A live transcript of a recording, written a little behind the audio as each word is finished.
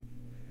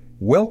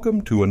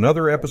Welcome to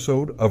another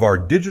episode of our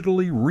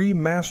digitally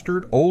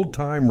remastered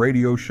old-time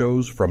radio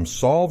shows from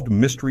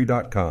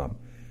SolvedMystery.com.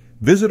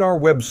 Visit our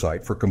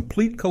website for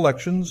complete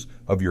collections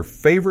of your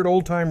favorite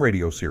old-time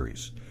radio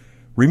series.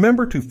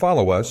 Remember to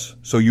follow us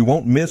so you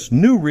won't miss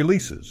new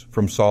releases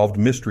from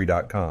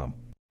SolvedMystery.com.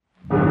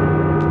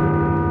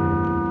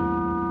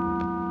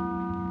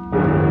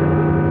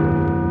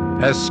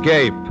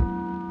 Escape.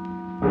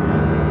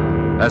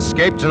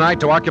 Escape tonight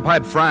to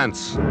occupied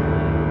France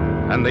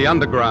and the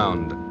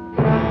underground.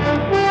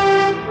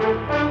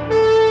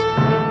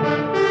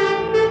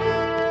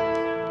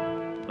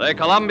 The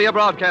Columbia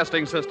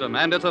Broadcasting System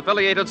and its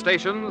affiliated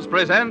stations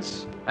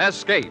presents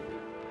Escape,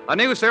 a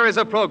new series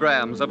of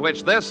programs of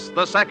which this,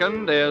 the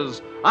second,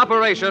 is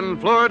Operation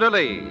Fleur de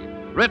Lis,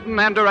 written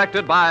and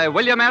directed by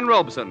William N.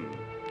 Robeson.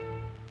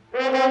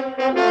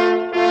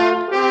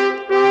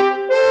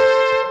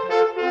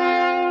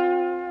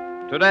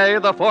 Today,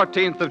 the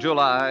 14th of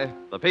July,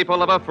 the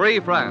people of a free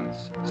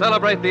France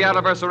celebrate the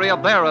anniversary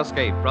of their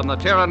escape from the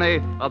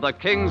tyranny of the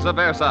kings of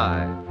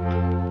Versailles.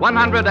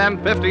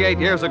 158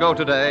 years ago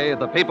today,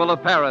 the people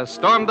of Paris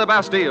stormed the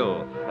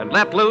Bastille and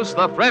let loose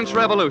the French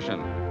Revolution.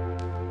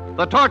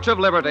 The torch of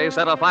liberty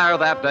set afire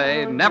that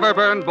day never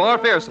burned more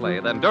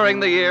fiercely than during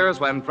the years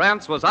when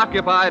France was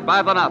occupied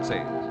by the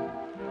Nazis.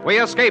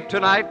 We escape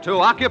tonight to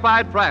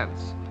occupied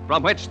France,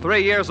 from which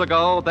 3 years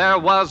ago there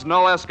was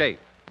no escape.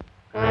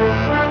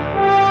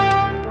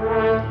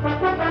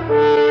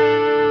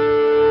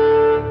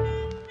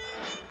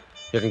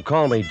 You can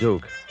call me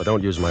Duke, but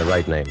don't use my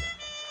right name.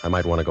 I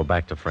might want to go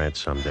back to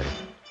France someday.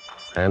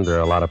 And there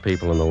are a lot of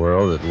people in the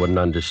world that wouldn't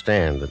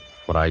understand that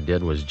what I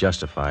did was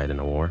justified in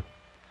a war.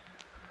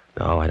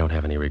 No, I don't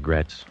have any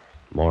regrets.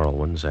 Moral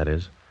ones, that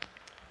is.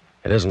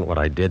 It isn't what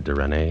I did to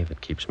Renee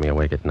that keeps me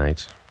awake at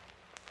nights.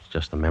 It's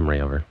just the memory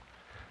of her.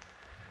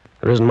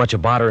 There isn't much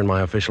about her in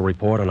my official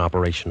report on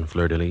Operation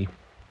Fleur de Lis,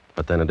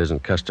 but then it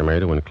isn't customary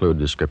to include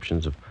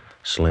descriptions of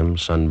slim,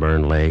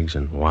 sunburned legs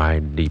and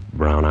wide, deep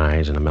brown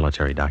eyes in a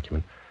military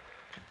document.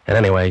 And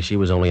anyway, she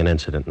was only an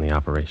incident in the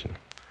operation,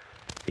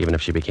 even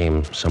if she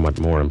became somewhat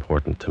more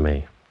important to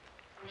me.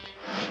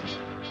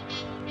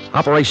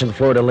 Operation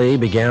Fleur de Lis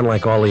began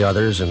like all the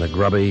others in the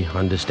grubby,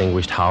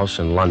 undistinguished house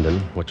in London,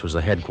 which was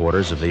the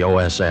headquarters of the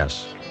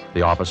OSS,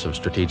 the Office of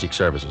Strategic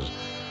Services,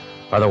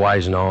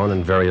 otherwise known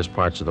in various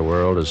parts of the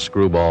world as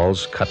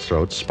screwballs,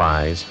 cutthroats,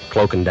 spies,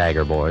 cloak and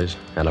dagger boys,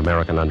 and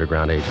American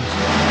underground agents.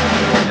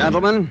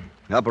 Gentlemen,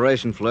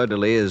 Operation Fleur de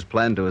Lis is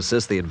planned to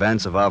assist the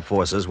advance of our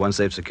forces once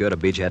they've secured a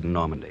beachhead in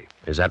Normandy.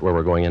 Is that where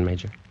we're going in,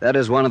 Major? That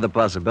is one of the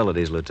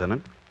possibilities,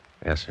 Lieutenant.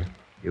 Yes, sir.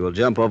 You will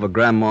jump over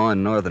Grandmont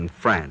in northern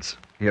France,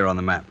 here on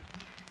the map.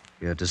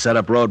 You have to set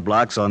up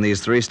roadblocks on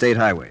these 3 state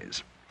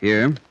highways.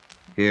 Here,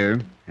 here,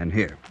 and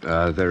here.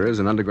 There is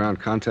an underground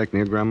contact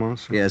near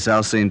Grandma's? Yes,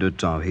 Alcine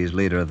Duton. He's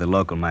leader of the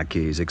local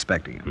Maquis. He's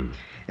expecting him.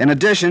 In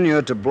addition,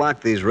 you're to block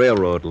these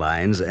railroad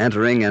lines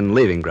entering and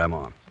leaving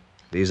Grandmont.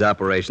 These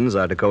operations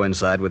are to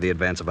coincide with the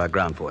advance of our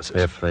ground forces.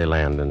 If they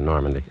land in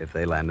Normandy. If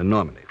they land in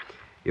Normandy.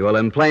 You will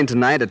enplane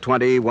tonight at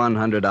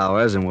 2100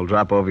 hours and will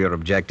drop over your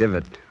objective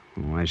at,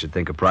 I should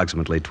think,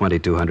 approximately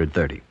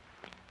 2230.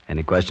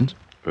 Any questions?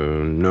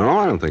 No,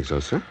 I don't think so,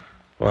 sir.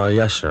 Well,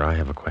 yes, sir, I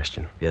have a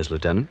question. Yes,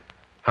 Lieutenant?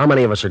 How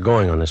many of us are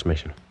going on this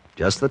mission?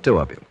 Just the 2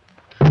 of you.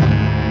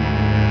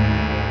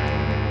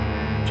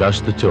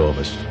 Just the 2 of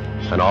us.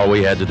 And all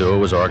we had to do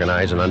was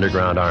organize an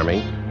underground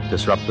army,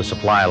 disrupt the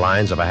supply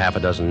lines of a half a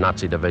dozen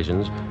Nazi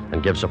divisions,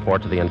 and give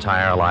support to the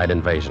entire Allied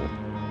invasion.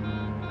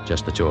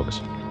 Just the 2 of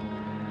us.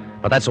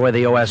 But that's the way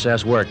the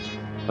OSS worked.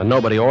 And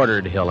nobody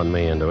ordered Hill and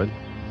me into it.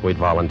 We'd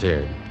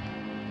volunteered.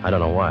 I don't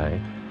know why.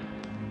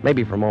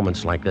 Maybe for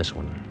moments like this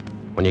one,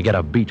 when you get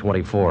a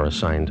B-24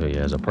 assigned to you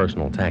as a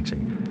personal taxi,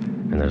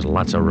 and there's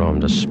lots of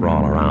room to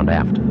sprawl around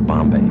after the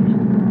bomb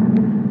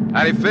bay.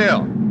 How do you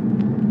feel?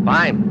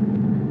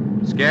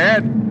 Fine.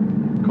 Scared?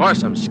 Of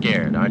course I'm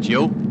scared, aren't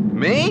you?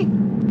 Me?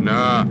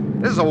 No,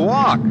 this is a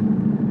walk.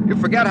 You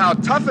forget how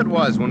tough it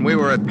was when we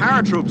were at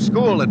paratroop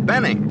school at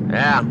Benning.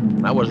 Yeah,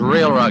 that was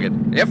real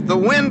rugged. If the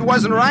wind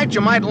wasn't right,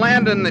 you might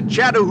land in the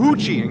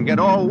Chattahoochee and get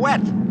all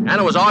wet. And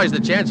there was always the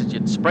chance that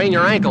you'd sprain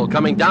your ankle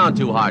coming down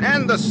too hard.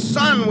 And the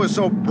sun was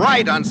so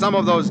bright on some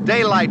of those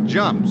daylight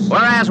jumps.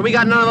 Whereas we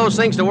got none of those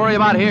things to worry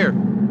about here.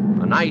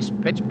 A nice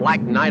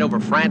pitch-black night over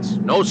France,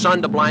 no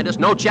sun to blind us,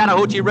 no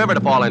Chattahoochee River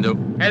to fall into.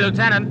 Hey,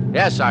 Lieutenant.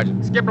 Yes,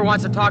 Sergeant. Skipper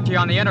wants to talk to you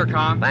on the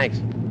intercom.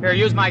 Thanks. Here,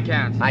 use my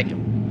cans. Thank you.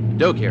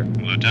 Duke here.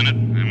 Lieutenant,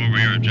 I'm over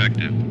your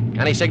objective.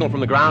 Any signal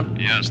from the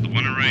ground? Yes, the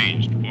one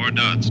arranged. 4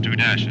 dots, 2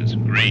 dashes.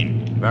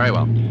 Green. Very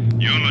well.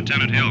 You and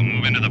Lieutenant Hill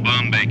move into the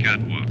bomb bay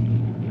catwalk.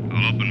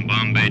 I'll open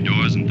bomb bay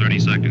doors in 30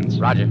 seconds.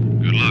 Roger.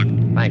 Good luck.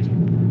 Thanks.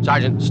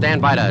 Sergeant,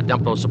 stand by to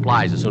dump those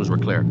supplies as soon as we're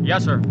clear.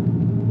 Yes, sir.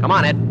 Come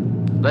on, Ed.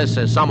 This,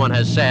 as someone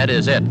has said,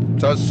 is it.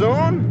 So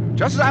soon?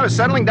 Just as I was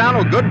settling down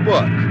to a good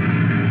book.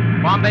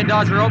 Bomb bay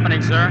doors are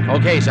opening, sir.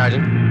 Okay,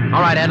 Sergeant. All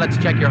right, Ed, let's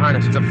check your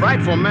harness. It's a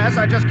frightful mess.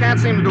 I just can't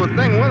seem to do a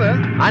thing with it.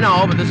 I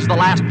know, but this is the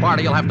last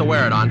party you'll have to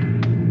wear it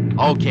on.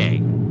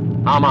 Okay.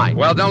 How am I?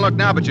 Well, don't look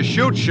now, but your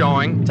chute's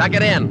showing. Tuck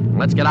it in.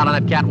 Let's get out on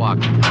that catwalk.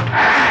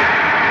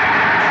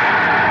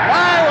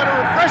 Wow, what a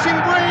refreshing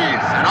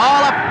breeze. And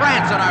all of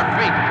France on our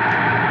feet.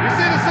 You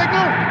see the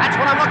signal? That's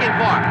what I'm looking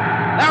for.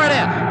 There it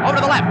is. Over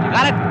to the left. You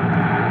got it?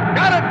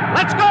 Got it.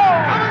 Let's go!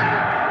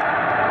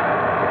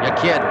 You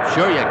kid.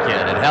 Sure you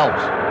kid. It helps.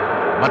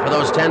 But for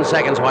those 10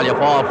 seconds while you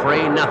fall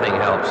free, nothing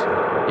helps.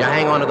 You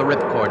hang on to the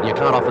ripcord and you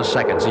count off the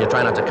seconds and you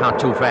try not to count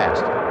too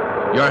fast.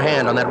 Your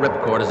hand on that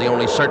ripcord is the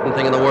only certain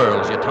thing in the world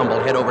as you tumble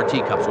head over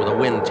teacups with a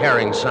wind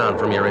tearing sound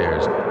from your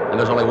ears. And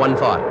there's only one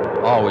thought,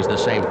 always the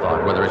same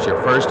thought, whether it's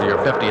your first or your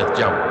 50th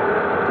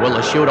jump. Will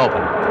the chute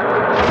open?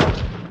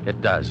 It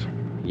does.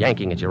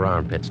 Yanking at your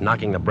armpits,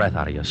 knocking the breath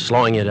out of you,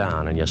 slowing you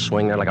down, and you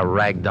swing there like a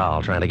rag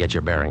doll trying to get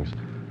your bearings.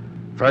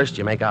 First,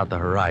 you make out the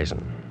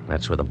horizon.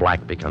 That's where the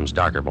black becomes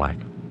darker black,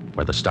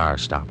 where the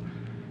stars stop.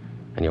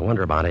 And you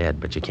wonder about Ed,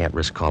 but you can't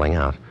risk calling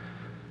out.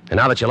 And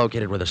now that you're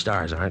located where the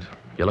stars aren't,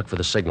 you look for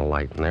the signal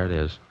light, and there it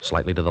is,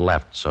 slightly to the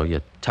left. So you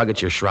tug at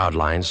your shroud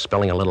lines,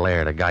 spilling a little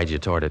air to guide you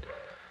toward it.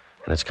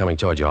 And it's coming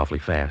toward you awfully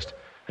fast.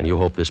 And you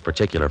hope this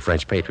particular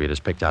French patriot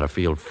has picked out a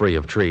field free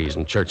of trees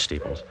and church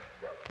steeples.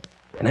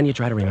 And then you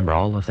try to remember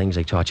all the things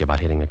they taught you about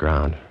hitting the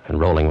ground and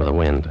rolling with the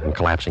wind and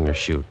collapsing your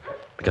chute.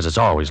 Because it's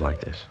always like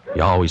this.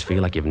 You always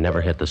feel like you've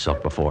never hit the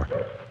silk before.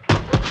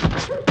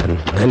 And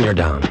then you're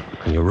down,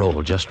 and you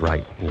roll just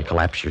right, and you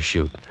collapse your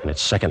chute, and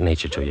it's second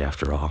nature to you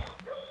after all.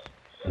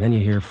 And then you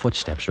hear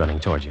footsteps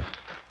running towards you.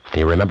 And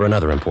you remember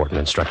another important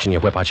instruction. You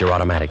whip out your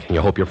automatic, and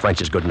you hope your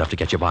French is good enough to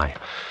get you by.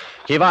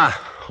 Qui va?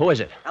 Who is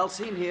it?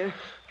 Alcine here.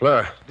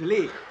 Fleur.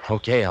 Delis.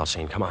 Okay,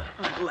 Alcine, come on.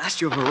 At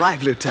last you have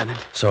arrived, Lieutenant.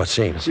 So it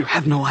seems. You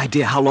have no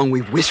idea how long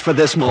we've wished for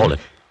this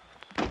moment.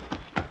 Hold it.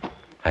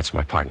 That's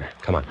my partner.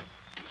 Come on.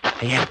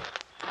 Hey, Ed.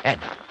 Ed.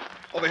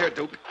 Over here,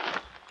 Duke.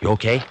 You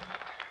okay?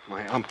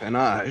 My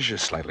empennage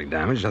is slightly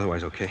damaged,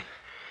 otherwise okay.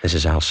 This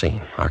is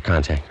Alcine, our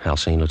contact.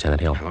 Alcine,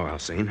 Lieutenant Hill. Hello,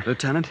 Alcine.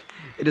 Lieutenant,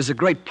 it is a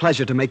great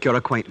pleasure to make your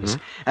acquaintance.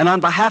 And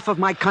on behalf of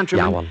my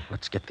countrymen... Yeah, well,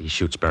 let's get these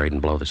chutes buried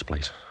and blow this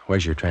place.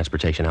 Where's your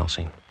transportation,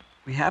 Alcine?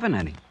 We haven't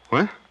any.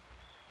 What?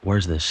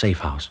 Where's the safe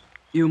house?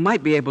 You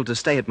might be able to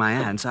stay at my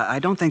aunt's. I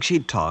don't think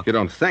she'd talk. You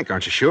don't think,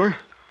 aren't you sure?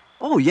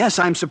 Oh, yes,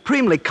 I'm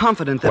supremely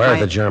confident that Where are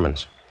the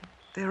Germans?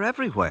 They're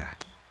everywhere.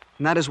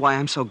 And that is why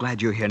I'm so glad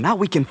you're here. Now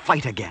we can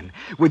fight again.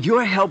 With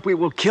your help, we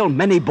will kill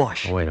many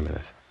Boche. Oh, wait a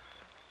minute.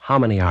 How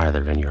many are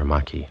there in your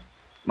Maquis?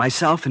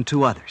 Myself and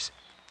 2 others.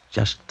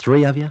 Just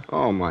 3 of you?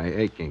 Oh, my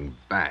aching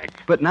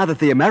back. But now that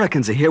the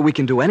Americans are here, we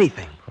can do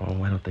anything. Oh,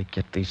 why don't they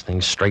get these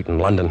things straight in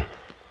London?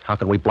 How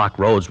can we block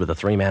roads with a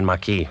 3-man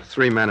Maquis?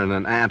 3 men and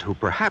an aunt who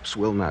perhaps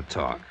will not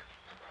talk.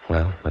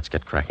 Well, let's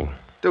get cracking.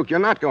 Duke, you're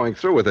not going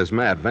through with this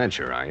mad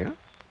venture, are you?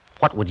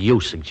 What would you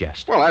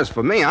suggest? Well, as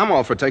for me, I'm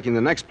all for taking the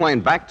next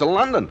plane back to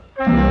London.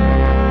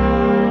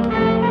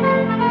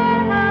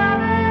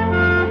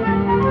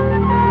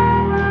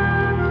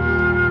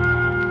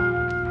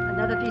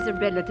 Another piece of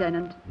bread,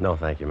 Lieutenant. No,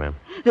 thank you, ma'am.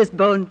 This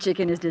boned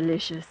chicken is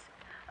delicious.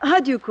 How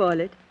do you call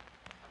it?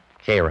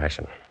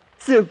 K-ration.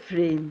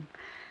 Supreme.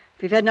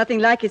 We've had nothing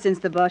like it since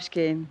the Boche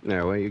came.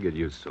 Yeah, well, you get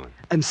used to it.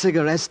 And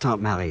cigarettes,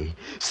 Tante Marie.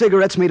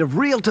 Cigarettes made of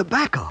real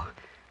tobacco.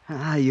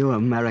 Ah, you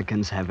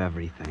Americans have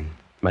everything.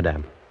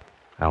 Madame,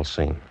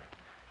 Alcine,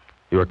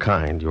 you are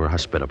kind, you are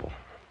hospitable,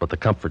 but the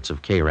comforts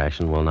of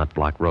K-ration will not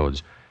block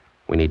roads.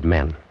 We need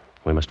men.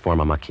 We must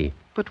form a Maquis.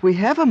 But we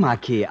have a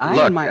Maquis.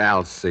 Look,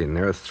 Alcine,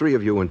 there are 3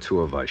 of you and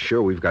 2 of us.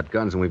 Sure, we've got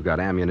guns and we've got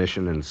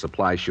ammunition and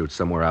supply chutes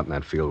somewhere out in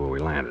that field where we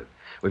landed.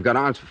 We've got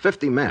arms for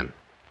 50 men.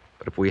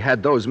 But if we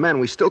had those men,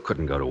 we still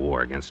couldn't go to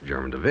war against the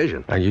German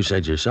division. Now, you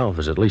said yourself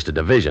there's at least a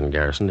division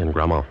garrisoned in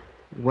Grammont.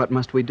 What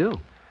must we do?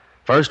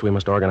 First, we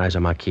must organize a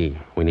Maquis.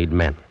 We need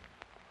men.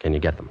 Can you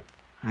get them?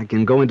 I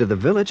can go into the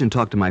village and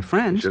talk to my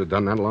friends. Should have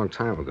done that a long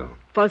time ago.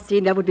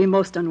 Falstein, that would be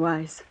most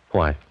unwise.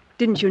 Why?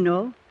 Didn't you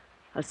know?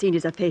 Alcine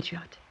is a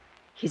patriot.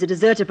 He's a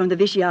deserter from the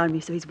Vichy army,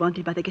 so he's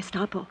wanted by the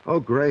Gestapo. Oh,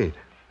 great.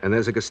 And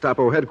there's a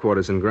Gestapo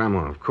headquarters in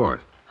Grammont, of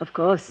course. Of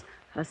course.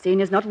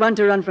 Alcine is not one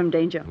to run from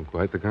danger. Oh,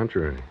 quite the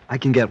contrary. I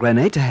can get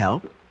Renee to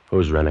help.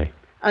 Who's Renee?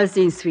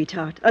 Alcine's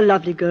sweetheart, a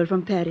lovely girl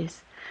from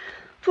Paris.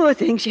 Poor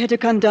thing, she had to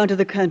come down to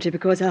the country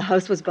because her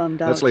house was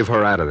bombed out. Let's leave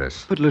her out of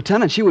this. But,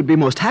 Lieutenant, she would be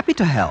most happy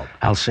to help.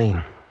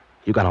 Alcine,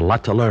 you got a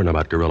lot to learn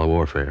about guerrilla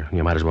warfare.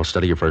 You might as well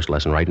study your first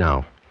lesson right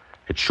now.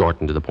 It's short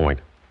and to the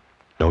point.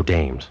 No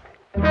dames.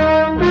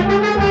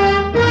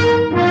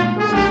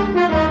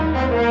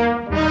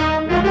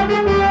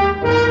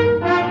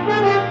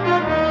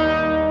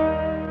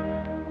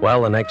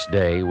 Well, the next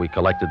day, we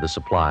collected the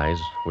supplies,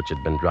 which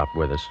had been dropped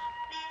with us,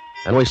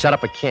 and we set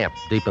up a camp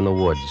deep in the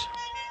woods.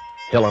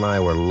 Hill and I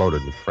were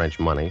loaded with French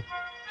money,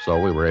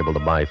 so we were able to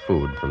buy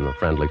food from the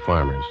friendly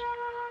farmers.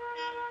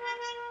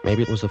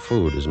 Maybe it was the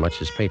food as much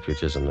as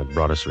patriotism that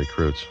brought us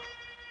recruits.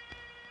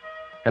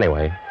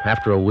 Anyway,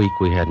 after a week,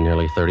 we had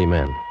nearly 30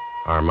 men.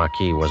 Our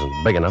Maquis wasn't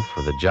big enough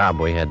for the job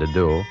we had to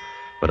do,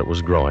 but it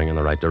was growing in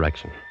the right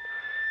direction.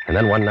 And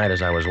then one night,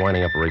 as I was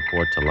winding up a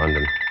report to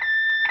London...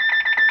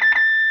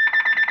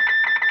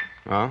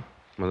 Oh?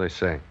 What do they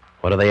say?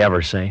 What do they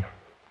ever say?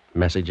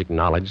 Message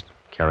acknowledged.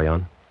 Carry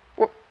on.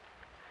 Well,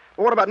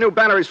 Well, what about new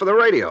batteries for the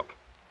radio?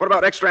 What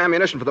about extra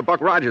ammunition for the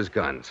Buck Rogers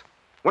guns?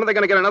 When are they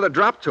going to get another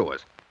drop to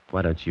us?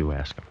 Why don't you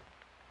ask them?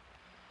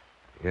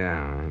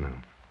 Yeah, I know.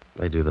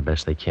 They do the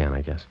best they can,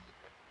 I guess.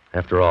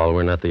 After all,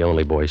 we're not the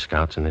only Boy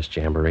Scouts in this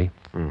jamboree.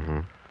 Mm-hmm.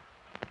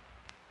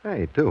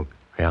 Hey, Duke.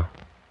 Yeah?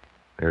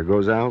 There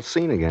goes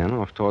Alcine again,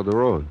 off toward the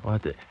road.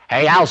 What the...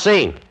 Hey,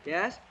 Alcine!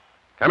 Yes?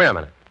 Come here a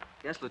minute.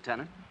 Yes,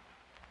 Lieutenant.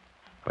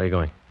 Where are you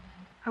going?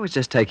 I was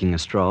just taking a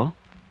stroll.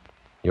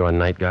 You on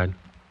night guard?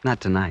 Not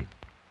tonight.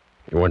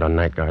 You weren't on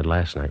night guard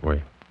last night, were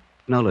you?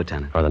 No,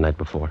 Lieutenant. Or the night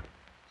before?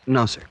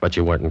 No, sir. But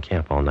you weren't in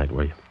camp all night,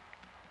 were you?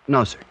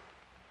 No, sir.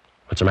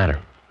 What's the matter?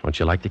 Don't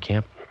you like the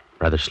camp?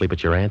 Rather sleep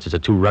at your aunt's? Is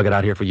it too rugged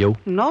out here for you?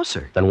 No,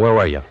 sir. Then where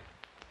were you?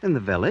 In the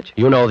village.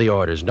 You know the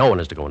orders. No one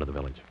is to go into the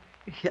village.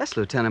 Yes,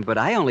 Lieutenant, but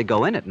I only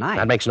go in at night.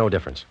 That makes no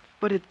difference.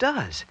 But it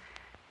does.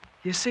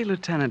 You see,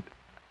 Lieutenant,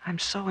 I'm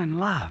so in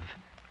love.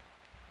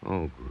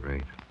 Oh,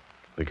 great.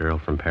 The girl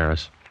from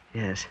Paris?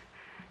 Yes.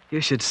 You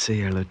should see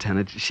her,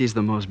 Lieutenant. She's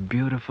the most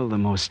beautiful, the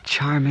most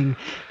charming,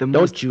 the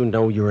most... Don't you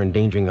know you're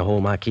endangering the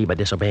whole Marquis by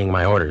disobeying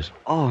my orders?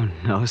 Oh,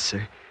 no,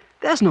 sir.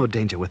 There's no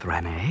danger with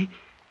Renee.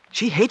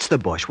 She hates the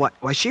bush. Why,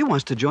 she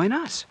wants to join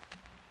us.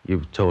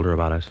 You've told her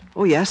about us?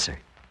 Oh, yes, sir.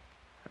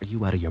 Are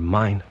you out of your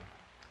mind?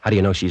 How do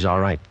you know she's all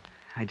right?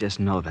 I just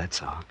know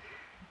that's all.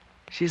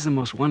 She's the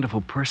most wonderful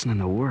person in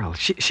the world.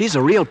 She's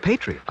a real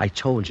patriot. I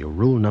told you,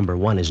 rule number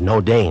 1 is no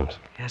dames.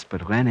 Yes,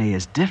 but Renee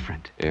is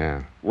different.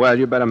 Yeah. Well,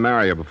 you better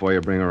marry her before you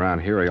bring her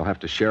around here, or you'll have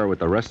to share her with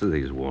the rest of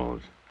these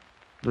wolves.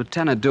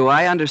 Lieutenant, do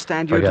I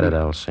understand you? Forget it,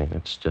 Alcine.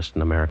 It's just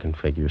an American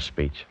figure of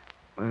speech.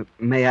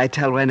 May I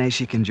tell Renee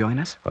she can join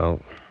us? Well,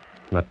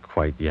 not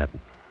quite yet.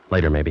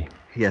 Later, maybe.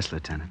 Yes,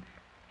 Lieutenant.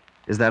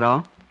 Is that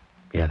all?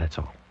 Yeah, that's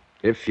all.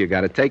 If you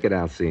got to take it,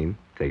 Alcine,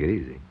 take it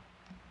easy.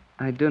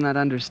 I do not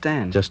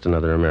understand. Just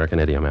another American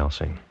idiom,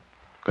 Alcine.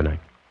 Good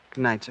night.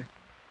 Good night, sir.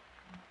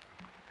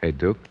 Hey,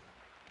 Duke.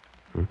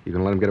 You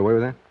gonna let him get away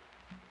with that?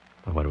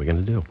 Well, what are we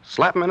going to do?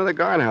 Slap him into the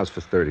guardhouse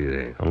for 30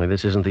 days. Only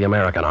this isn't the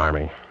American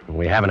Army.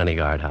 We haven't any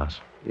guardhouse.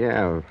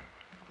 Yeah,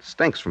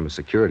 stinks from a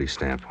security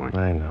standpoint.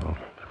 I know.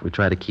 If we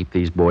try to keep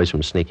these boys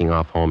from sneaking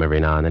off home every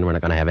now and then, we're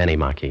not going to have any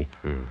Marquis.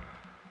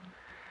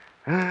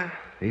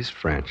 These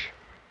French.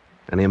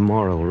 An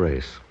immoral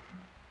race.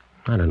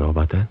 I don't know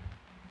about that.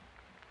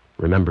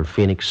 Remember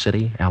Phoenix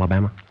City,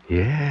 Alabama?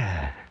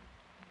 Yeah.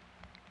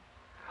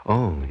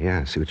 Oh,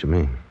 yeah, I see what you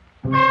mean.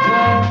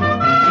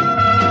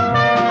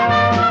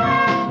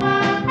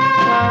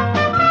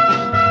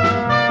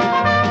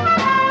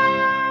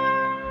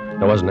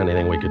 There wasn't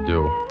anything we could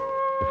do.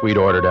 If we'd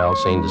ordered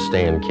Alcine to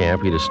stay in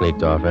camp, he'd have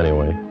sneaked off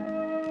anyway.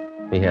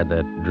 He had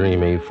that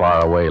dreamy,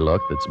 faraway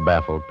look that's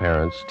baffled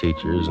parents,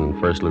 teachers, and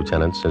first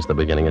lieutenants since the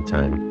beginning of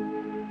time.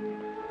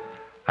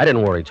 I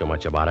didn't worry too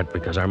much about it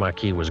because our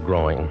Marquis was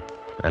growing,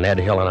 and Ed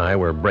Hill and I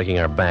were breaking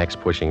our backs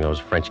pushing those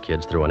French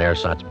kids through an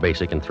ersatz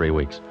basic in 3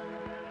 weeks.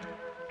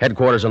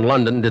 Headquarters in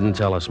London didn't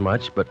tell us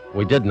much, but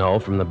we did know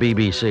from the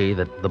BBC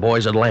that the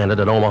boys had landed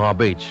at Omaha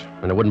Beach,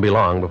 and it wouldn't be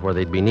long before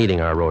they'd be needing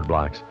our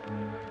roadblocks.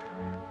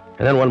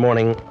 And then one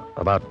morning,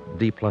 about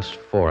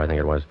D+4, I think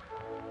it was,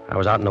 I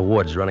was out in the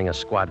woods running a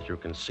squad through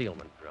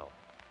concealment drill.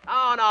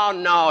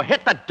 No.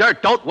 Hit the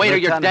dirt. Don't wait or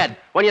you're dead.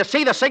 When you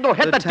see the signal,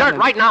 hit the dirt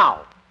right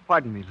now.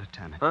 Pardon me,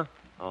 Lieutenant. Huh?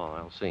 Oh,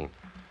 Alcine.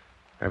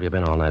 Where have you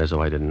been all night as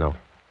though I didn't know?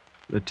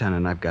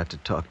 Lieutenant, I've got to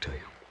talk to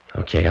you.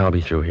 Okay, I'll be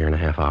through here in a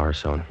half hour or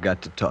so. I've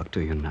got to talk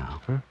to you now.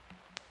 Huh?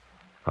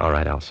 All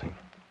right, Alcine.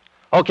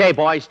 Okay,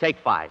 boys, take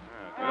 5.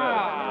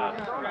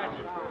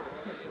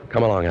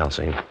 Come along,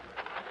 Alcine.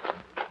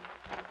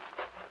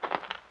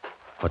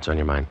 What's on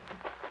your mind?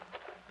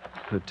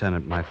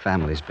 Lieutenant, my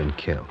family's been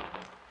killed.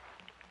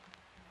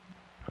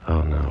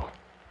 Oh, no.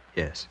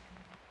 Yes,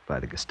 by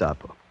the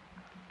Gestapo.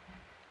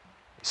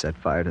 They set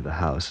fire to the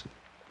house.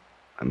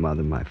 My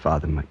mother, my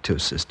father, my 2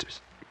 sisters.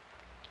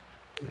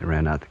 They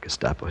ran out. The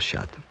Gestapo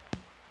shot them.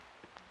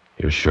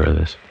 You're sure of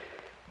this?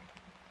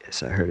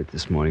 Yes, I heard it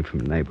this morning from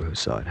a neighbor who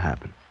saw it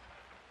happen.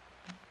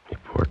 You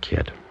poor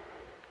kid.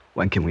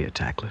 When can we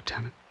attack,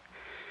 Lieutenant?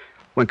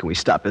 When can we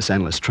stop this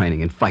endless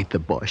training and fight the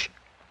Boche?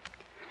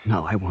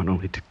 No, I want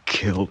only to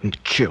kill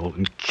and kill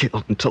and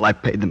kill until I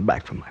pay them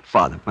back for my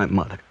father, my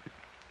mother,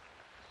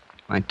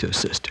 my 2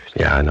 sisters.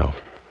 Yeah, I know.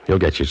 You'll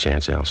get your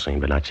chance, Alcine,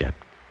 but not yet.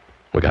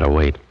 We gotta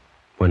wait.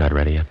 We're not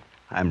ready yet.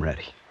 I'm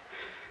ready.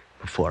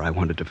 Before I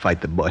wanted to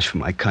fight the Boche for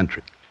my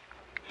country.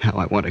 Now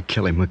I want to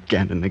kill him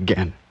again and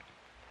again.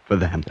 For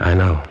them. I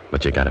know,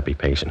 but you gotta be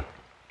patient.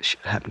 This should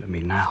happen to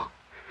me now.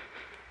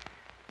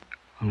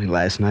 Only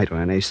last night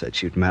Renee said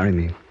she'd marry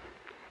me.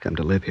 Come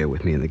to live here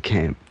with me in the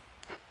camp.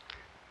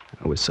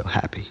 I was so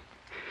happy.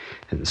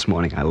 And this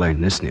morning I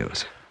learned this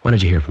news. When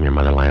did you hear from your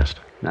mother last?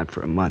 Not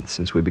for a month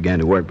since we began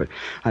to work, but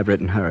I've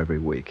written her every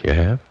week. You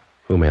have?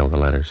 Who mailed the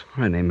letters?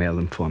 Renee mailed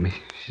them for me.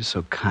 She's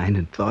so kind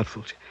and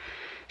thoughtful.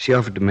 She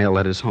offered to mail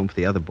letters home for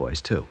the other boys,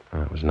 too. Oh,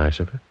 that was nice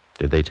of her.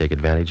 Did they take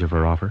advantage of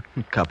her offer?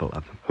 A couple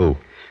of them. Who?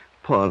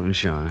 Paul and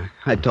Jean.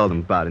 I told them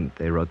about it, and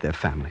they wrote their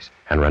families.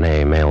 And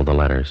Renee mailed the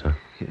letters, huh?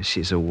 Yes,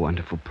 she's a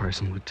wonderful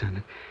person,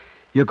 Lieutenant.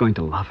 You're going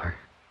to love her.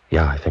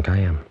 Yeah, I think I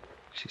am.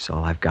 She's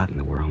all I've got in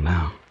the world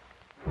now.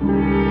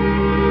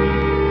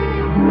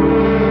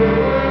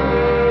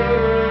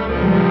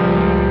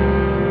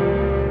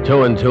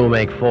 2 and 2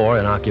 make 4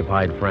 in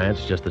occupied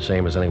France, just the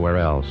same as anywhere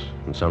else.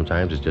 And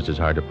sometimes it's just as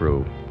hard to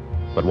prove.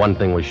 But one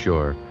thing was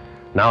sure.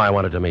 Now I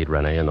wanted to meet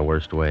Rene in the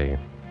worst way.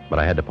 But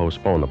I had to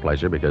postpone the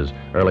pleasure because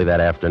early that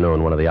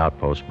afternoon, one of the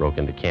outposts broke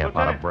into camp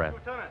out of breath.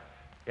 Lieutenant.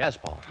 Yes,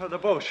 Paul. The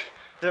Boche.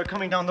 They're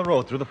coming down the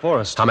road through the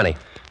forest. How many?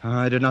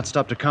 I did not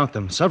stop to count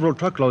them. Several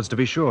truckloads, to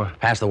be sure.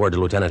 Pass the word to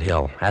Lieutenant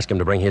Hill. Ask him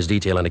to bring his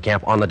detail into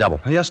camp on the double.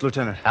 Yes,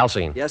 Lieutenant.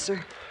 Alcine. Yes,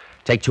 sir?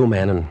 Take 2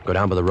 men and go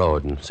down by the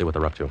road and see what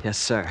they're up to. Yes,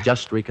 sir.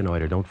 Just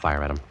reconnoiter. Don't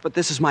fire at them. But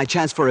this is my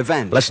chance for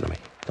revenge. Listen to me.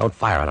 Don't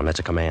fire at them. That's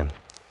a command.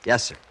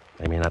 Yes, sir.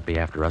 They may not be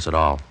after us at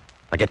all.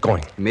 Now get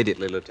going.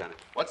 Immediately, Lieutenant.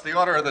 What's the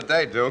order of the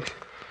day, Duke?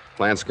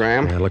 Lance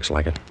Graham? Yeah, it looks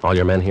like it. All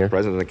your men here?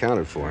 President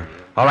accounted for.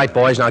 All right,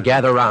 boys, now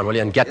gather around, will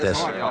you, and get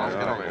this.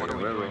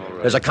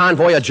 There's a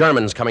convoy of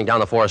Germans coming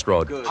down the forest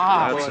road.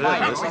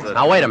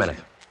 Now, wait a minute.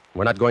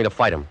 We're not going to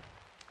fight them.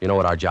 You know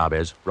what our job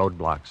is,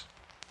 roadblocks.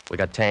 We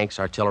got tanks,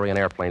 artillery, and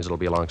airplanes that'll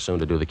be along soon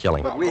to do the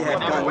killing. We have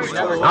guns.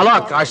 Now,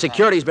 look, our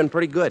security's been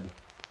pretty good.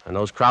 And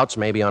those Krauts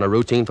may be on a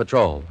routine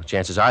patrol. The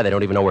chances are they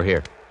don't even know we're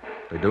here.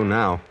 They do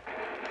now.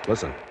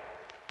 Listen.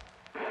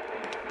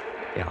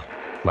 Yeah,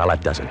 well,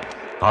 that does it.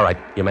 All right,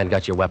 you men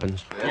got your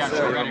weapons? Yes,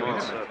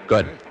 sir.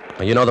 Good.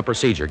 Well, you know the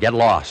procedure. Get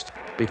lost.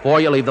 Before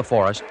you leave the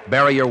forest,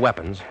 bury your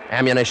weapons,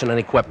 ammunition, and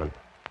equipment.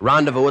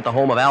 Rendezvous at the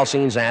home of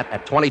Alcine's aunt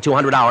at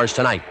 2200 hours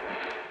tonight.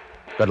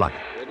 Good luck.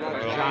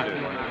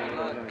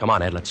 Come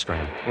on, Ed, let's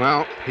scram.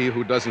 Well, he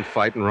who doesn't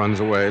fight and runs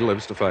away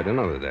lives to fight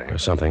another day. Or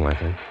something like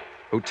that.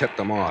 Who tipped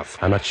them off?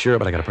 I'm not sure,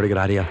 but I got a pretty good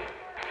idea.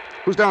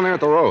 Who's down there at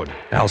the road?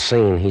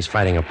 Alcine, he's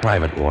fighting a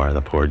private war,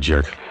 the poor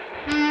jerk.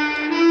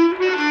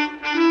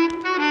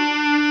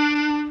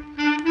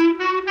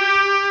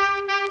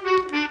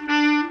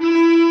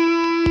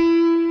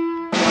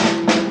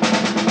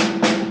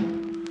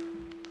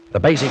 The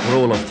basic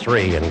rule of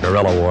 3 in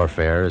guerrilla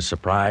warfare is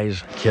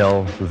surprise,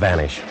 kill,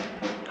 vanish.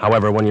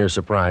 However, when you're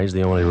surprised,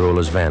 the only rule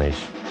is vanish,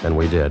 and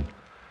we did.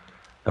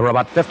 There were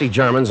about 50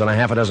 Germans and a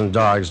half a dozen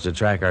dogs to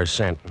track our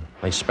scent.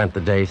 They spent the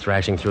day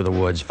thrashing through the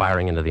woods,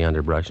 firing into the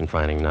underbrush, and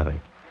finding nothing.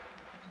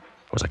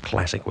 It was a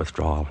classic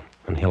withdrawal,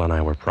 and Hill and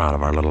I were proud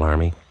of our little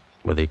army,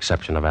 with the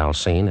exception of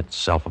Alcine, its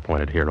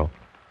self-appointed hero.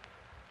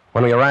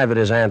 When we arrived at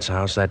his aunt's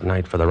house that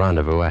night for the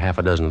rendezvous, a half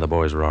a dozen of the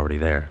boys were already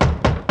there.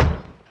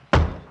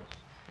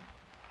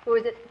 Who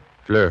is it?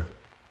 Fleur.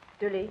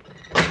 Julie.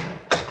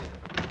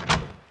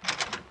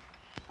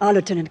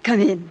 Lieutenant,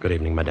 come in. Good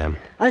evening, madame.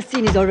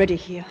 Alcine is already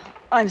here.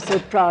 I'm so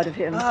proud of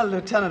him.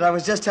 Lieutenant, I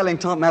was just telling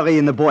Tante Marie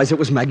and the boys it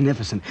was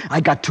magnificent.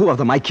 I got 2 of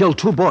them. I killed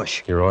 2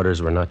 Boche. Your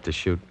orders were not to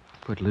shoot.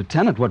 But,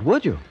 Lieutenant, what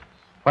would you?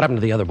 What happened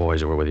to the other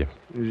boys who were with you?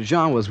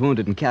 Jean was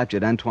wounded and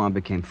captured. Antoine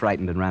became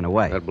frightened and ran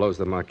away. That blows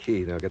the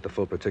Marquis. They'll get the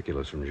full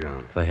particulars from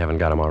John. They haven't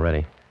got him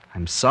already.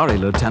 I'm sorry,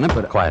 Lieutenant,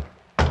 but... Quiet.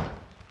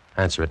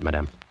 Answer it,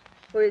 madame.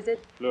 Who is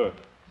it? Fleur.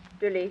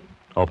 Julie.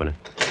 Open it.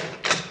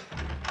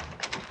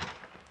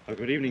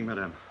 Good evening,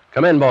 madame.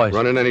 Come in, boys.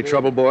 Run in any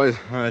trouble, boys?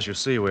 As you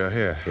see, we are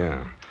here.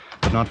 Yeah.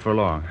 But not for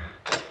long.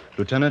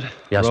 Lieutenant,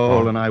 Yes, Raoul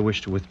Paul. and I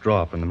wish to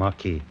withdraw from the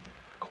Marquis.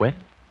 Quit?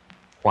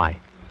 Why?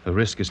 The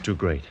risk is too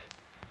great.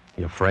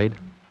 You afraid?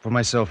 For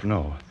myself,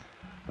 no.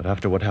 But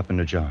after what happened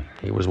to John.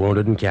 He was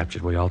wounded and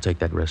captured. We all take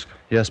that risk.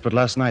 Yes, but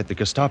last night the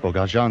Gestapo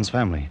got Jean's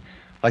family.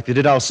 Like they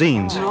did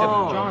Alcine's.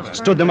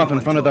 Stood them up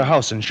in front of their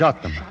house and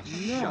shot them.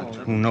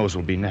 Who knows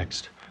who'll be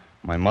next?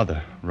 My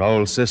mother,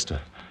 Raoul's sister,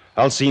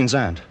 Alcine's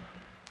aunt.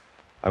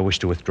 I wish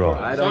to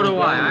withdraw. So do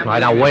I. All right,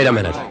 now, wait a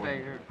minute.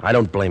 I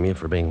don't blame you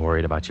for being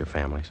worried about your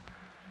families.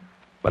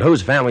 But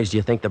whose families do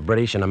you think the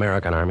British and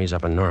American armies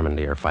up in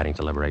Normandy are fighting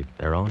to liberate?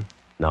 Their own?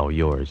 No,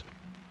 yours.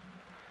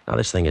 Now,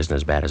 this thing isn't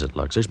as bad as it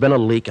looks. There's been a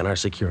leak in our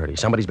security.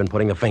 Somebody's been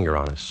putting a finger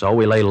on us, so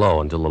we lay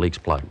low until the leak's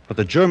plugged. But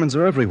the Germans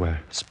are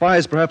everywhere.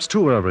 Spies, perhaps,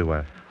 too, are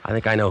everywhere. I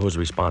think I know who's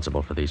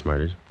responsible for these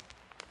murders.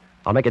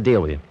 I'll make a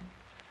deal with you.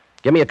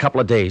 Give me a couple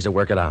of days to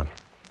work it out.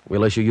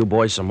 We'll issue you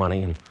boys some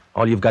money, and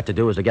all you've got to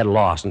do is to get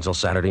lost until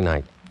Saturday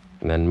night,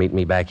 and then meet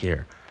me back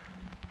here.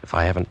 If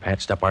I haven't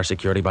patched up our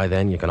security by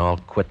then, you can all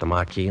quit the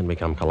Marquis and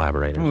become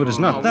collaborators. Oh, it is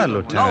not that,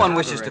 Lieutenant. No one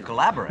wishes to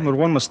collaborate. But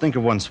one must think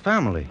of one's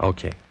family.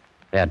 Okay.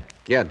 Ed,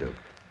 Yeah, Duke.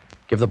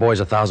 give the boys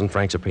 1,000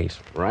 francs apiece.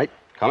 Right?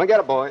 Come and get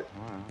it, boy.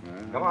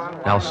 Come on.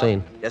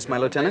 Alcine, Yes, my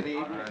lieutenant?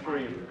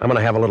 I'm going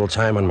to have a little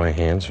time on my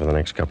hands for the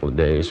next couple of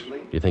days.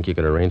 Do you think you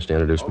could arrange to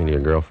introduce me to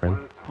your girlfriend?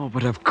 Oh,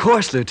 but of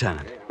course,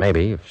 Lieutenant.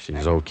 Maybe, if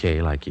she's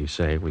okay, like you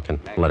say, we can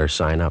let her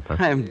sign up, huh?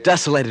 I am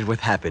desolated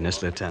with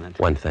happiness, Lieutenant.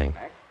 One thing.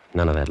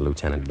 None of that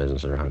lieutenant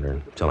business around her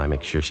until I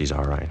make sure she's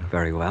all right.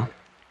 Very well.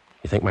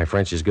 You think my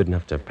French is good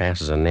enough to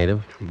pass as a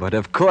native? But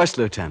of course,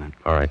 Lieutenant.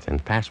 All right, then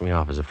pass me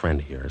off as a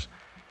friend of yours.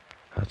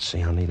 Let's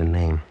see, I'll need a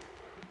name.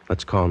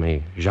 Let's call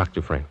me Jacques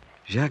Dufresne.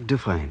 Jacques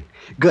Dufresne.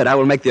 Good, I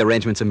will make the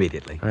arrangements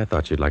immediately. I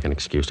thought you'd like an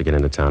excuse to get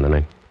into town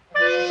tonight.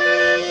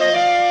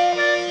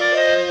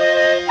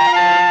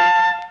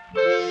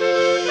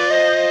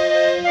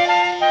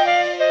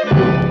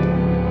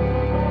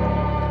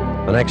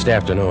 The The next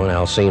afternoon,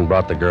 Alcine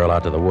brought the girl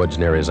out to the woods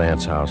near his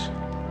aunt's house.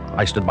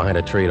 I stood behind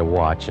a tree to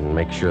watch and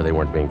make sure they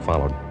weren't being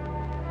followed.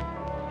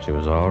 She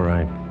was all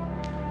right.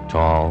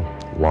 Tall,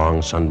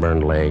 long,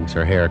 sunburned legs,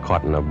 her hair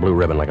caught in a blue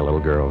ribbon like a little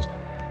girl's.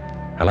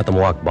 I let them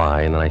walk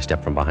by, and then I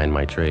stepped from behind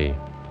my tree.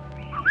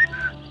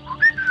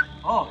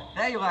 Oh,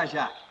 there you are,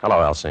 Jacques. Hello,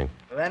 Alcine.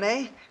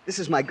 René, this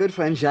is my good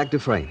friend Jacques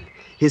Dufresne.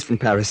 He's from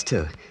Paris,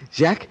 too.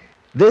 Jacques,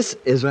 this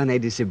is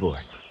René de Cibourg.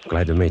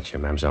 Glad to meet you,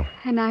 mademoiselle.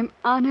 And I'm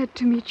honored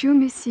to meet you,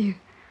 monsieur.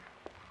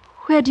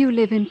 Where do you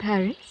live in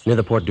Paris? Near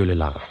the Porte du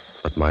Lilas,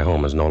 but my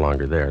home is no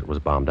longer there. It was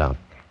bombed out.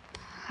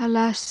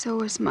 Alas, so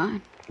was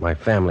mine. My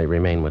family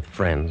remain with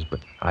friends,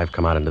 but I've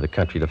come out into the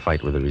country to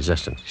fight with the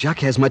resistance. Jacques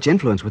has much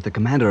influence with the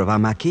commander of our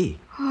Maquis.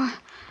 Oh,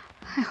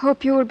 I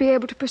hope you will be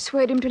able to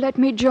persuade him to let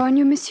me join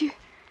you, monsieur.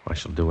 I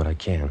shall do what I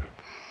can.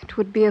 It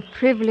would be a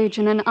privilege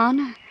and an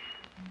honor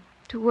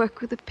to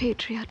work with a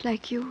patriot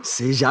like you.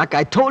 See, Jacques,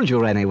 I told you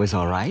René was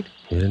all right.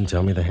 You didn't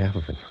tell me the half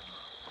of it.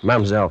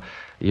 Mademoiselle,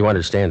 you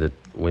understand that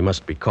we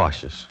must be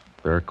cautious.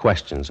 There are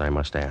questions I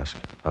must ask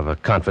of a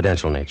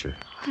confidential nature.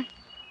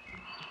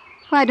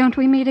 Why don't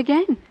we meet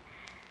again?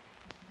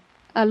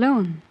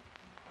 Alone.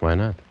 Why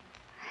not?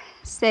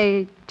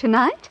 Say,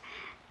 tonight?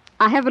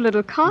 I have a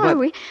little car.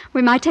 But-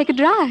 We might take a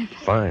drive.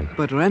 Fine.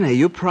 But, René,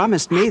 you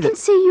promised me I that... can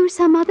see you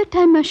some other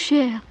time, ma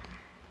chère.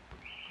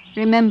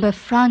 Remember,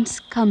 France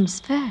comes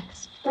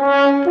first.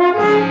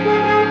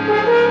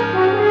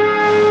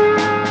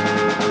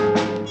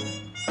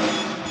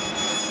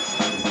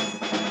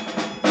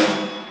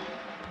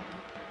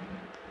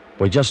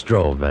 We just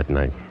drove that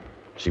night.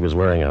 She was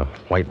wearing a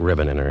white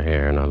ribbon in her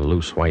hair and a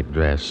loose white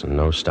dress and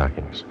no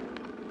stockings.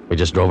 We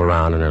just drove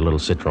around in her little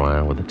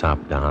Citroën with the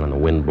top down and the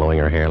wind blowing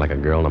her hair like a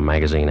girl in a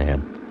magazine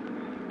ad.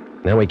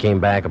 Then we came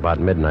back about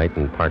midnight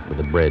and parked by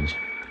the bridge.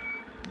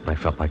 I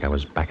felt like I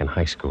was back in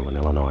high school in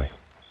Illinois.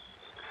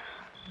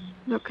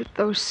 Look at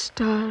those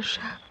stars,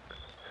 Jacques.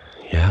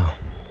 Yeah.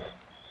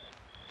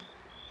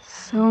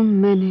 So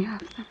many of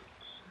them.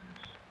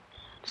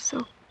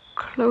 So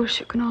close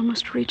you can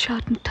almost reach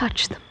out and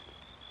touch them.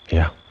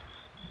 Yeah.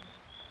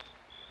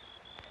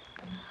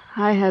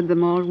 I had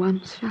them all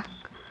once, Jacques.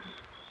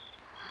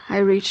 I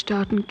reached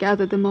out and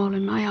gathered them all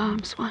in my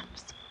arms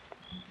once.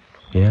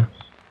 Yeah?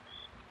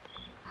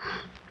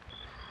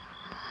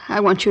 I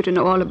want you to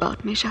know all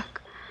about me,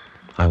 Jacques.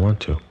 I want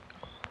to.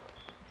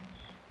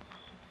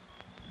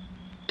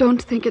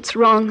 Don't think it's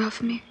wrong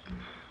of me.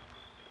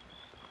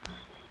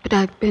 But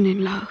I've been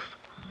in love.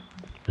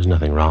 There's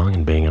nothing wrong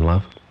in being in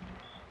love.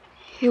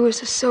 He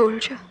was a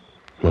soldier.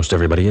 Most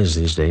everybody is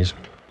these days.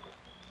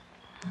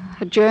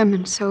 A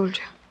German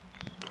soldier.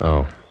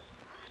 Oh,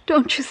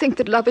 Don't you think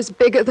that love is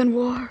bigger than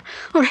war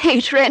or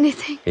hate or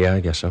anything? yeah, I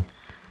guess so.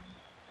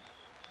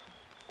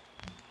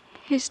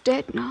 He's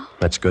dead now.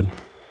 That's good.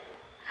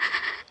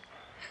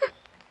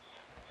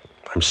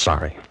 I'm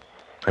sorry.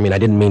 I mean, I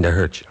didn't mean to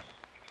hurt you.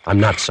 I'm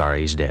not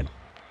sorry he's dead.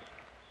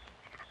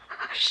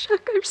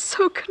 Jacques, I'm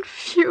so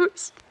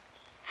confused.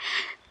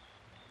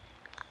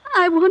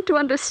 I want to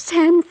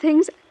understand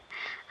things.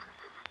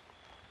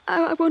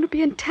 I want to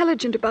be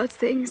intelligent about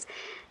things.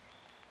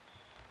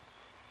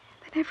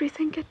 Then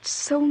everything gets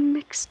so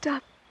mixed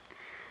up.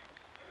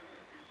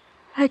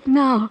 Like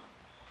now.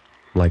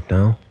 Like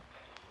now?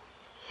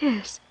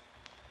 Yes.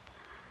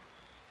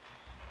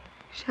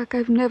 Jacques,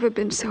 I've never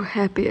been so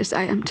happy as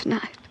I am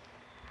tonight.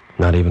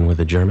 Not even with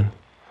the German?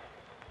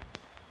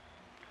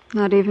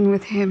 Not even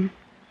with him.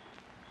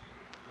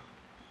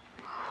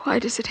 Why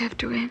does it have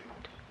to end?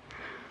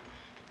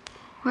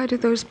 Why do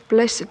those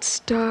blessed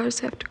stars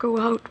have to go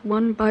out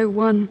one by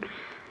one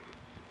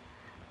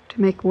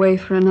to make way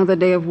for another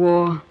day of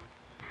war?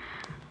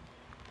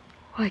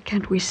 Why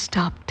can't we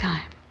stop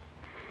time,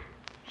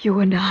 you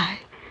and I,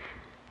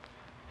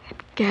 and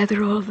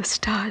gather all the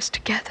stars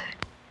together,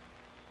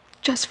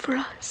 just for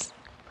us?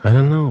 I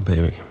don't know,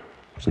 baby.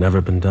 It's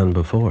never been done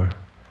before.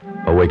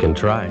 But we can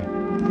try.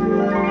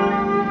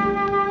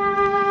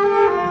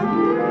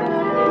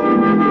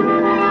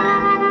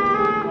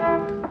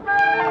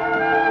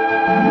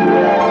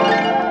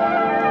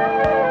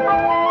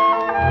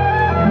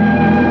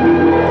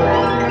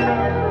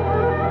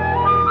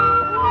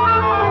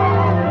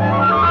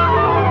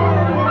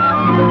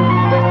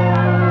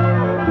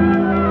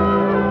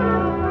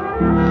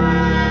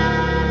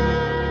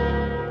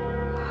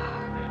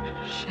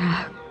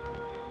 Jacques,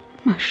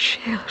 ma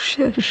cher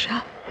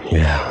Jacques.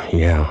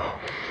 Yeah.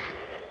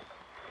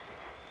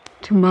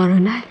 Tomorrow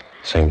night,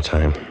 Same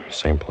time,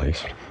 same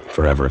place.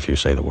 Forever if you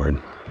say the word.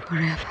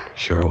 forever.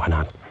 Sure, why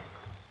not?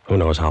 Who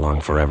knows how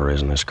long forever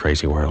is in this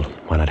crazy world?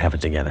 Why not have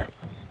it together?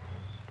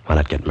 Why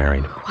not get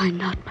married? Why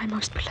not, my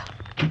most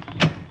beloved?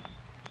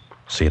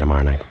 See you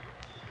tomorrow night.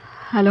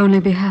 I'll only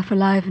be half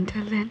alive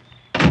until then.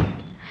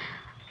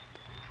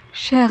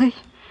 Chérie,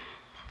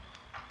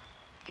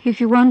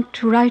 if you want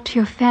to write to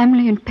your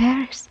family in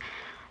Paris,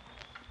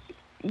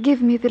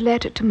 give me the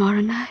letter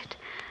tomorrow night,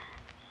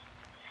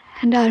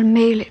 and I'll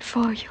mail it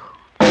for you.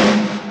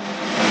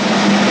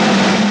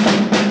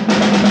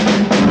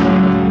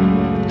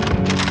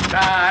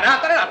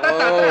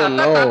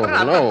 no.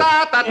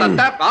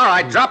 All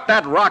right, drop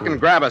that rock and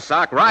grab a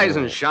sock. Rise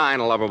and shine,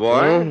 lover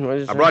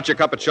boy. I brought you a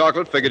cup of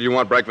chocolate. Figured you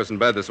want breakfast in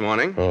bed this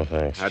morning. Oh,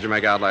 thanks. How'd you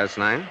make out last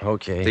night?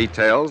 Okay.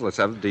 Details. Let's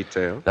have the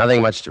details.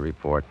 Nothing much to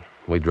report.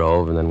 We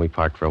drove, and then we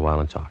parked for a while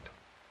and talked.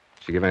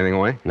 Did she give anything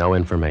away? No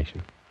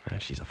information.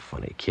 She's a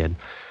funny kid.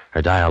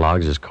 Her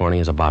dialogue's as corny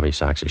as a bobby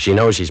soxer. She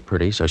knows she's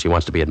pretty, so she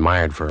wants to be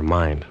admired for her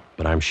mind.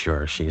 But I'm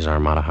sure she's our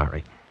Mata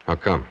Hari. How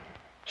come?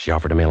 She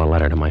offered to mail a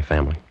letter to my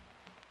family.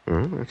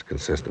 That's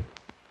consistent.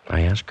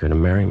 I asked her to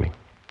marry me.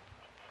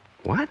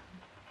 What?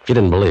 She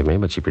didn't believe me,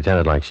 but she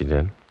pretended like she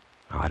did.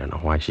 Oh, I don't know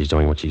why she's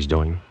doing what she's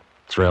doing.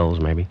 Thrills,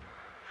 maybe.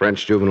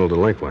 French juvenile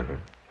delinquent, huh?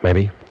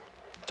 Maybe.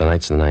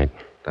 Tonight's the night.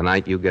 The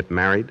night you get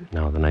married?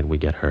 No, the night we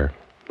get her.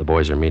 The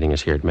boys are meeting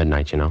us here at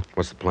midnight, you know.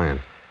 What's the plan?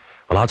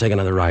 Well, I'll take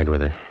another ride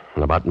with her.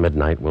 And about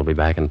midnight, we'll be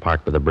back and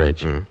parked by the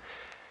bridge.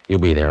 You'll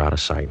be there out of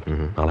sight.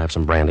 I'll have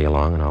some brandy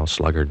along, and I'll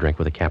slug her drink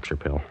with a capture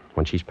pill.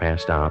 When she's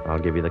passed out, I'll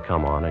give you the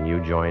come-on, and you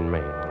join me.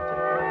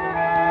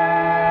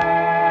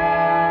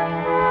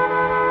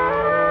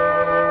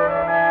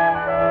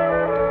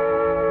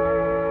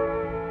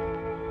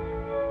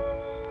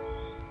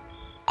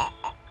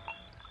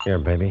 Here,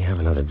 baby, have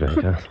another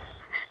drink, huh?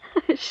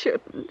 I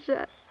shouldn't,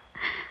 Jack.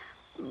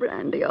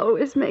 Brandy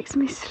always makes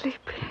me sleepy.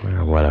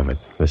 Well, what of it?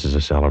 This is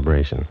a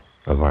celebration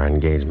of our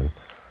engagement.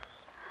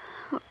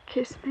 Oh,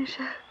 kiss me,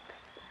 Jack.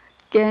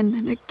 Again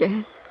and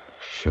again.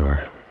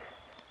 Sure.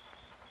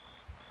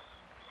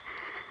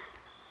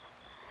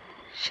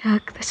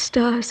 Jack, the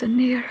stars are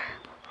nearer.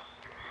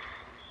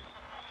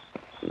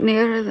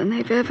 Nearer than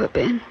they've ever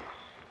been.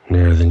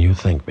 Nearer than you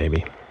think,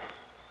 baby.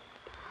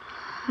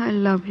 I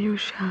love you,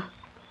 Jack.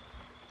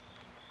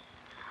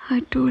 I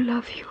do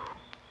love you.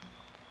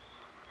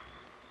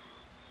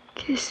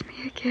 Kiss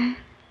me again.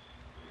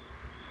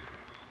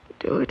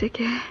 Do it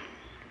again.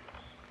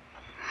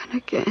 And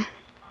again.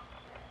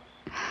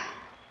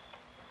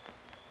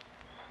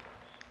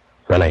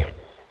 Renee.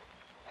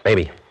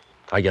 Baby,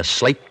 are you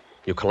asleep?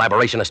 You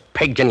collaborationist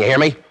pig, can you hear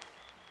me?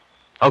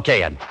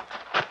 Okay, Ed.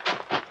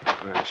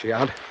 Is she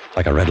out?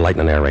 Like a red light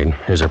in an air raid.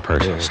 Here's her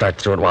purse.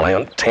 Start through it while I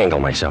untangle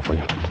myself, will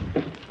you?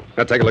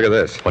 Now, take a look at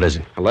this. What is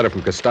it? A letter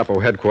from Gestapo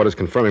headquarters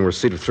confirming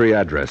receipt of 3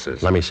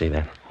 addresses. Let me see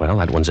that. Well,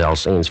 that one's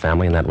Alcine's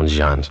family, and that one's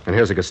Jean's. And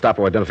here's a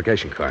Gestapo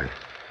identification card.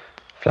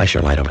 Flash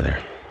your light over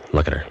there.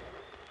 Look at her.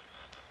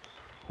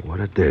 What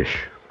a dish.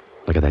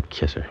 Look at that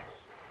kisser.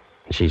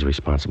 And she's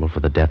responsible for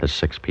the death of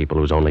 6 people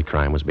whose only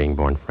crime was being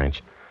born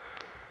French.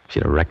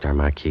 She'd have wrecked our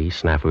marquee,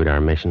 snafu'd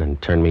our mission,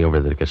 and turned me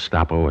over to the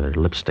Gestapo with her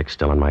lipstick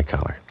still in my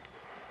collar.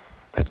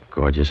 That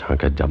gorgeous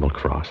hunk of double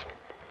cross.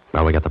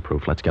 Well, we got the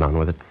proof. Let's get on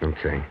with it.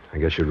 Okay. I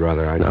guess you'd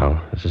rather I... No,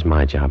 this is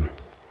my job.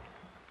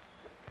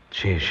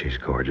 Gee, she's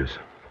gorgeous.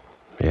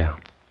 Yeah.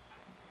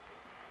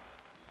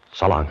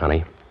 So long,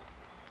 honey.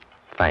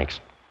 Thanks.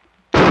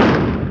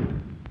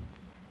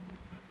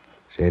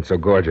 She ain't so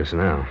gorgeous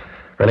now.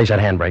 Release that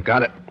handbrake.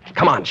 Got it.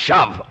 Come on,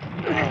 shove.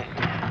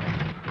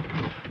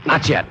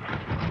 Not yet.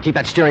 Keep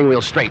that steering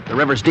wheel straight. The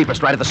river's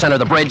deepest right at the center of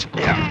the bridge.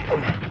 Yeah.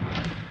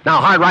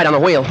 Now, hard right on the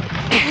wheel.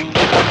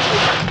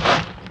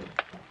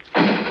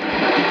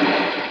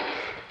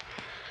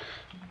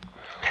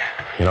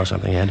 You know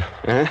something, Ed?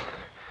 Huh?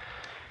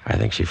 I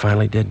think she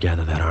finally did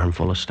gather that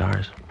armful of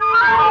stars.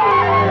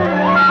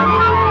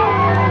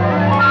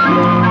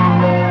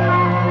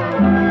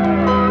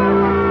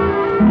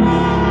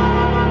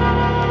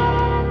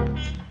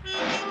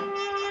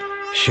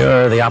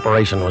 Sure, the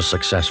operation was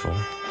successful.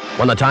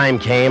 When the time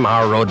came,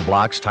 our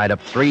roadblocks tied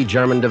up 3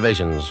 German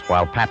divisions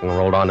while Patton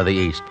rolled on to the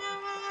east.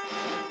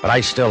 But I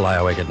still lie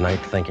awake at night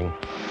thinking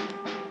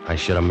I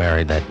should have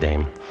married that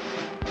dame.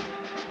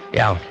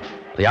 Yeah,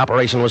 the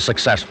operation was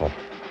successful,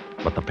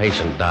 but the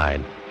patient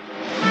died.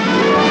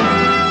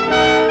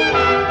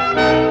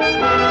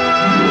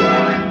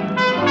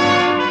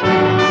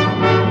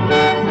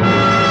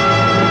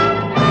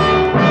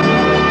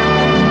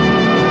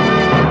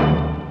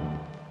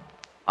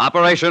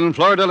 Operation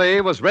Fleur de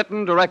Lis was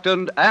written,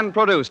 directed, and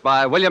produced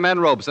by William N.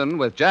 Robeson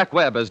with Jack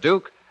Webb as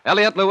Duke,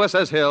 Elliot Lewis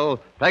as Hill,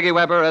 Peggy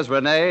Weber as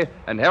Renee,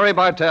 and Harry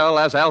Bartell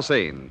as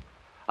Alcine.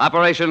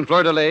 Operation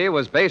Fleur de Lis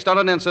was based on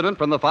an incident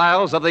from the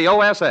files of the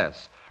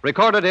OSS,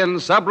 recorded in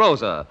Sub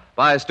Rosa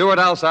by Stuart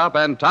Alsop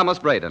and Thomas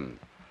Braden.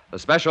 The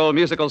special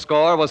musical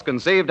score was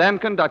conceived and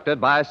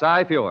conducted by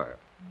Cy Fleur.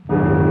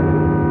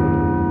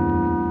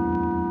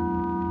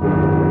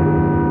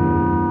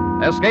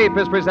 Escape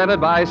is presented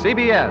by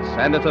CBS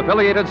and its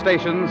affiliated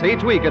stations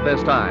each week at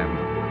this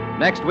time.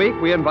 Next week,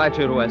 we invite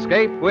you to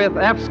escape with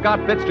F.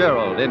 Scott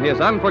Fitzgerald in his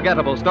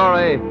unforgettable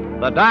story,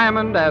 The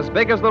Diamond as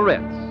Big as the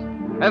Ritz.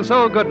 And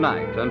so, good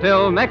night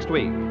until next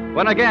week,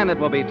 when again it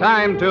will be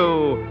time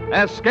to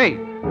escape.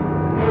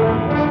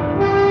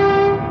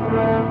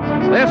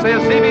 This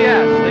is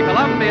CBS, the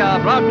Columbia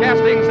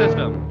Broadcasting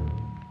System.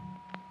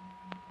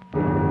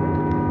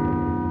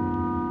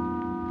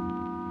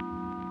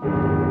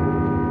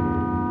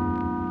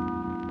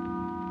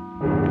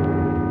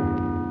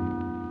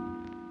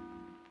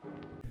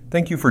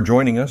 Thank you for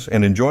joining us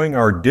and enjoying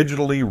our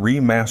digitally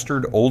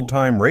remastered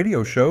old-time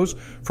radio shows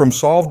from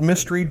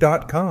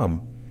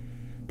SolvedMystery.com.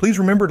 Please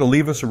remember to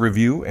leave us a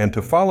review and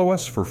to follow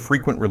us for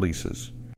frequent releases.